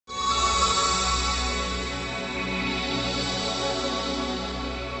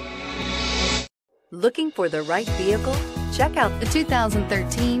Looking for the right vehicle? Check out The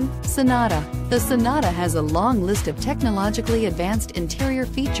 2013 Sonata. The Sonata has a long list of technologically advanced interior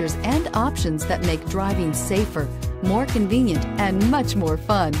features and options that make driving safer, more convenient, and much more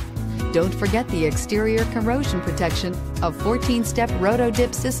fun. Don't forget the exterior corrosion protection, a 14-step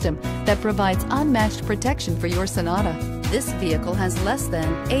roto-dip system that provides unmatched protection for your Sonata. This vehicle has less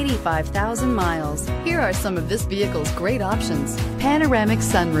than 85,000 miles. Here are some of this vehicle's great options: panoramic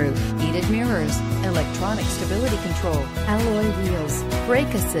sunroof, heated mirrors, electronic stability control, alloy wheels, brake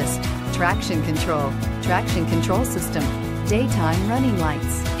assist, traction control system, daytime running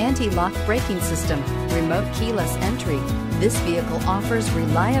lights, anti-lock braking system, remote keyless entry. This vehicle offers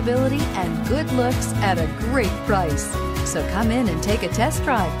reliability and good looks at a great price. So come in and take a test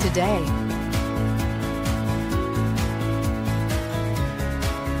drive today.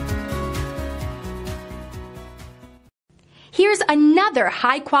 Here's another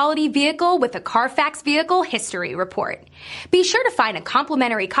high-quality vehicle with a Carfax Vehicle History Report. Be sure to find a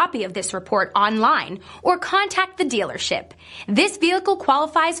complimentary copy of this report online or contact the dealership. This vehicle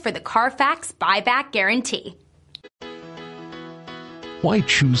qualifies for the Carfax Buyback Guarantee. Why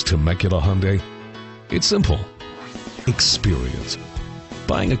choose Temecula Hyundai? It's simple. Experience.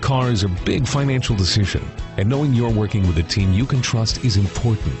 Buying a car is a big financial decision, and knowing you're working with a team you can trust is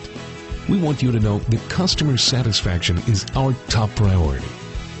important. We want you to know that customer satisfaction is our top priority.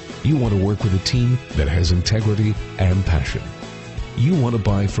 You want to work with a team that has integrity and passion. You want to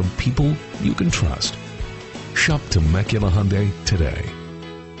buy from people you can trust. Shop Temecula Hyundai today.